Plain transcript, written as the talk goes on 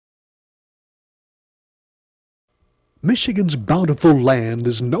Michigan's bountiful land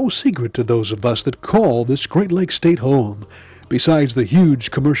is no secret to those of us that call this Great Lakes state home. Besides the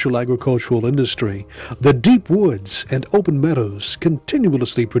huge commercial agricultural industry, the deep woods and open meadows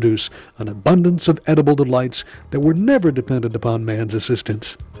continuously produce an abundance of edible delights that were never dependent upon man's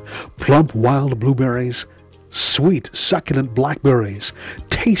assistance. Plump wild blueberries, sweet succulent blackberries,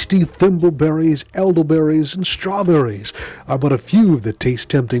 tasty thimbleberries, elderberries, and strawberries are but a few of the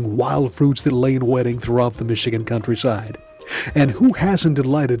taste-tempting wild fruits that lay in waiting throughout the Michigan countryside. And who hasn't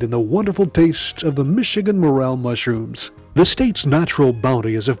delighted in the wonderful tastes of the Michigan morel mushrooms? The state's natural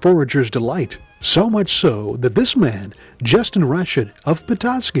bounty is a forager's delight, so much so that this man, Justin Rashid of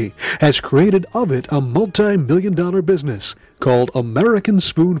Petoskey, has created of it a multi-million-dollar business called American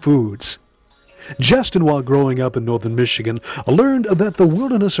Spoon Foods. Justin, while growing up in northern Michigan, learned that the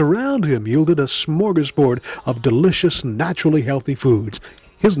wilderness around him yielded a smorgasbord of delicious, naturally healthy foods.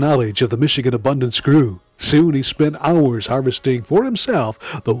 His knowledge of the Michigan abundance grew. Soon he spent hours harvesting for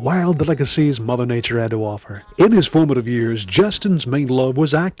himself the wild delicacies Mother Nature had to offer. In his formative years, Justin's main love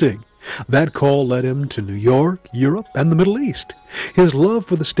was acting. That call led him to New York, Europe, and the Middle East. His love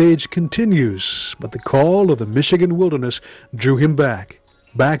for the stage continues, but the call of the Michigan wilderness drew him back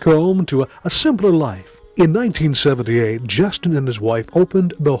home to a simpler life. In 1978, Justin and his wife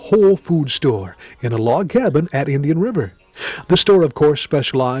opened the Whole Food Store in a log cabin at Indian River. The store, of course,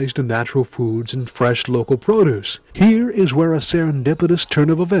 specialized in natural foods and fresh local produce. Here is where a serendipitous turn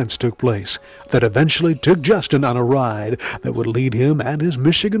of events took place that eventually took Justin on a ride that would lead him and his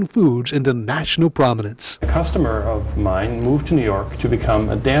Michigan foods into national prominence. A customer of mine moved to New York to become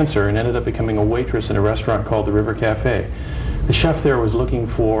a dancer and ended up becoming a waitress in a restaurant called the River Cafe. The chef there was looking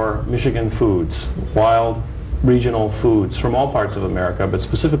for Michigan foods, wild regional foods from all parts of America, but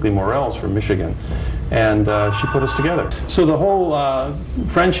specifically morels from Michigan. And she put us together. So the whole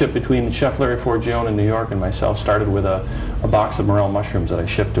friendship between Chef Larry Forgione in New York and myself started with a box of morel mushrooms that I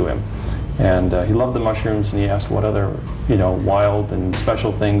shipped to him. And he loved the mushrooms, and he asked what other, wild and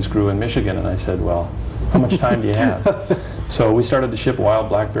special things grew in Michigan. And I said, well, how much time do you have? So we started to ship wild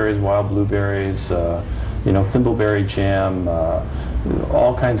blackberries, wild blueberries, thimbleberry jam,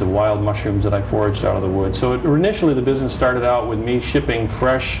 all kinds of wild mushrooms that I foraged out of the woods. So initially the business started out with me shipping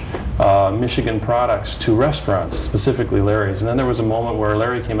fresh Michigan products to restaurants, specifically Larry's. And then there was a moment where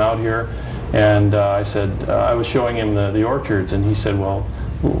Larry came out here, and I said, I was showing him the orchards, and he said, well,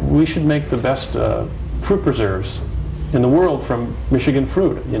 we should make the best fruit preserves in the world from Michigan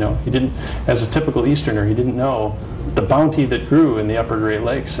fruit. He didn't, as a typical Easterner, he didn't know the bounty that grew in the upper Great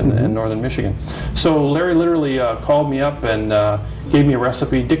Lakes in northern Michigan. So Larry literally called me up and gave me a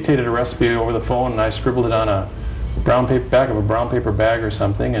recipe, dictated a recipe over the phone, and I scribbled it on a back of a brown paper bag or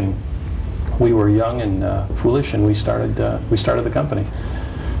something, and we were young and foolish, and we started the company.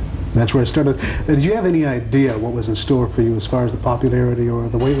 That's where it started. Did you have any idea what was in store for you as far as the popularity or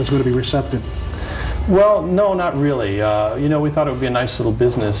the way it was going to be receptive? Well, no, not really. We thought it would be a nice little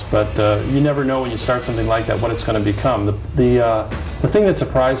business, but you never know when you start something like that what it's going to become. The thing that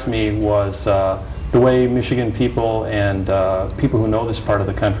surprised me was the way Michigan people and people who know this part of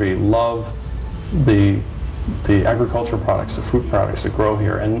the country love the agricultural products, the fruit products that grow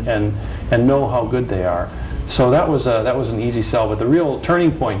here, and know how good they are. So that was an easy sell, but the real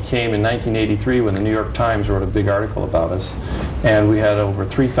turning point came in 1983 when the New York Times wrote a big article about us, and we had over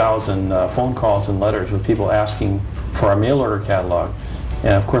 3,000 phone calls and letters with people asking for our mail order catalog,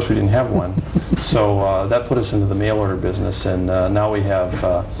 and of course we didn't have one. So that put us into the mail order business, and now we have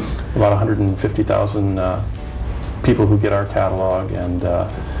about 150,000 people who get our catalog, and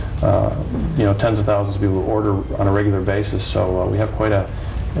tens of thousands of people who order on a regular basis. So we have quite a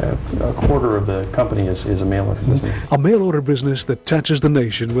quarter of the company is a mail order business. A mail order business that touches the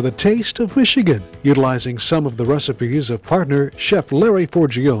nation with a taste of Michigan. Utilizing some of the recipes of partner Chef Larry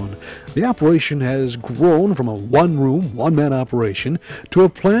Forgione, the operation has grown from a one-room, one-man operation to a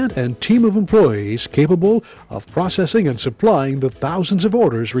plant and team of employees capable of processing and supplying the thousands of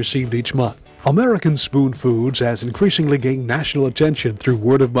orders received each month. American Spoon Foods has increasingly gained national attention through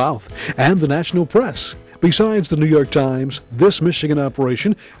word of mouth and the national press. Besides the New York Times, this Michigan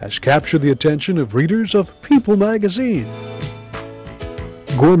operation has captured the attention of readers of People magazine,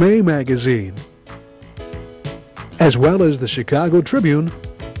 Gourmet magazine, as well as the Chicago Tribune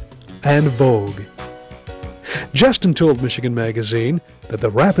and Vogue. Justin told Michigan Magazine that the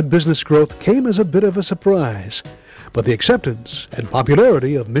rapid business growth came as a bit of a surprise, but the acceptance and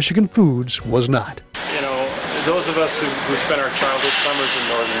popularity of Michigan foods was not. Those of us who spent our childhood summers in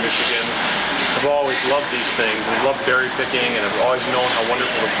northern Michigan have always loved these things. We love berry picking and have always known how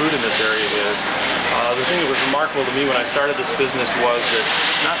wonderful the food in this area is. The thing that was remarkable to me when I started this business was that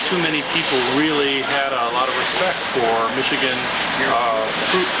not too many people really had a lot of respect for Michigan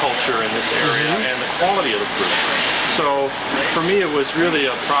fruit culture in this area and the quality of the fruit. So for me it was really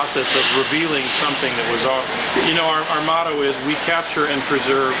a process of revealing something that was, our motto is we capture and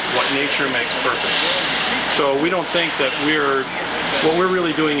preserve what nature makes perfect. So we don't think that what we're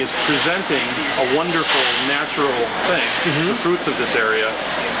really doing is presenting a wonderful natural thing, the fruits of this area,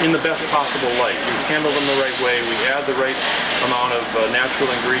 in the best possible light. We handle them the right way, we add the right amount of natural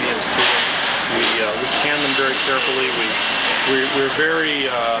ingredients to them, we can them very carefully, we're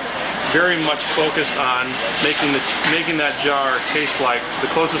very much focused on making that jar taste like the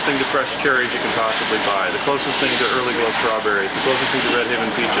closest thing to fresh cherries you can possibly buy, the closest thing to early glow strawberries, the closest thing to Red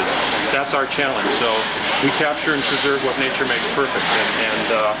Haven peaches. That's our challenge. So we capture and preserve what nature makes perfect, and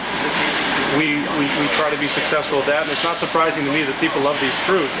we try to be successful at that. And it's not surprising to me that people love these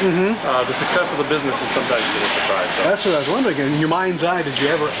fruits. The success of the business is sometimes a little surprise. So. That's what I was wondering. In your mind's eye, did you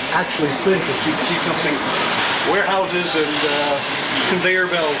ever actually think that you'd see something, warehouses and conveyor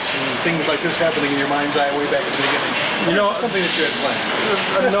belts and things like this happening in your mind's eye way back at the beginning? Something that you had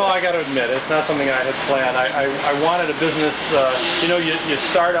planned? No, I got to admit, it's not something I had planned. I wanted a business, you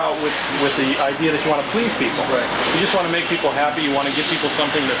start out with the idea that you want to please people. Right. You just want to make people happy, you want to give people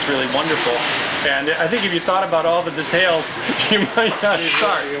something that's really wonderful. And I think if you thought about all the details, you might not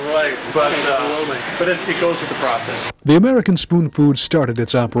start. You're right. But it goes with the process. The American Spoon Foods started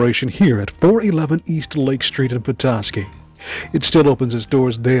its operation here at 411 East Lake Street in Petoskey. It still opens its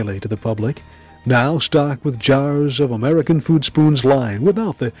doors daily to the public, now stocked with jars of American Food Spoons line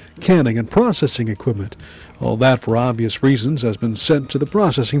without the canning and processing equipment. All that, for obvious reasons, has been sent to the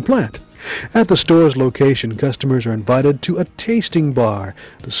processing plant. At the store's location, customers are invited to a tasting bar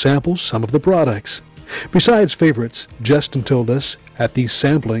to sample some of the products. Besides favorites, Justin told us at these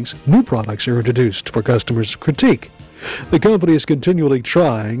samplings, new products are introduced for customers' critique. The company is continually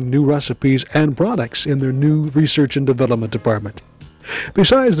trying new recipes and products in their new research and development department.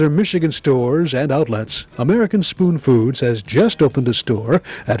 Besides their Michigan stores and outlets, American Spoon Foods has just opened a store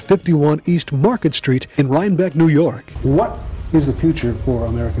at 51 East Market Street in Rhinebeck, New York. What is the future for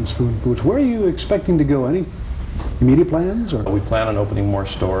American Spoon Foods? Where are you expecting to go? Any immediate plans? Or? We plan on opening more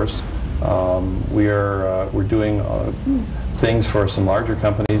stores. We're doing things for some larger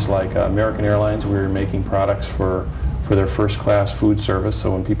companies like American Airlines. We're making products for their first-class food service.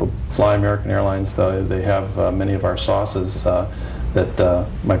 So when people fly American Airlines, they have many of our sauces that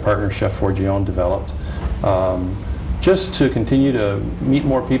my partner Chef Forgione developed. Just to continue to meet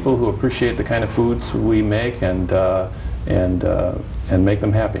more people who appreciate the kind of foods we make and make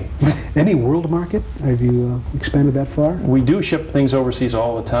them happy. Any world market? Have you expanded that far? We do ship things overseas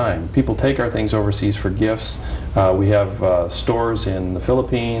all the time. People take our things overseas for gifts. We have stores in the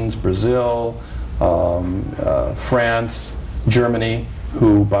Philippines, Brazil, France, Germany,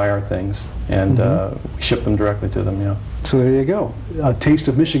 who buy our things, and we ship them directly to them. Yeah. So there you go. A taste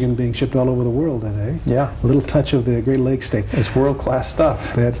of Michigan being shipped all over the world then, eh? Yeah. A little touch of the Great Lakes state. It's world-class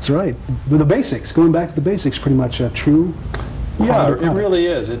stuff. That's right. But the basics, going back to the basics, pretty much true. Yeah, it really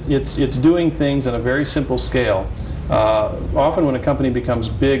is. It's doing things on a very simple scale. Often when a company becomes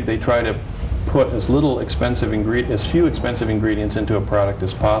big, they try to put as few expensive ingredients into a product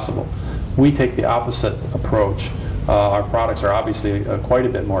as possible. We take the opposite approach. Our products are obviously quite a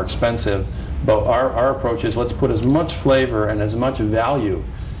bit more expensive, but our approach is let's put as much flavor and as much value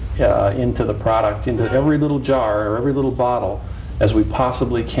into the product, into every little jar or every little bottle as we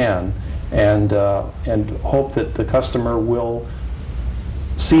possibly can, and hope that the customer will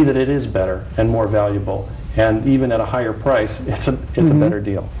see that it is better and more valuable, and even at a higher price, it's a better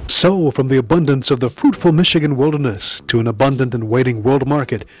deal. So, from the abundance of the fruitful Michigan wilderness to an abundant and waiting world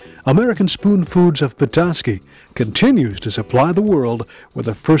market, American Spoon Foods of Petoskey continues to supply the world with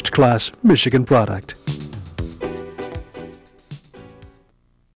a first-class Michigan product.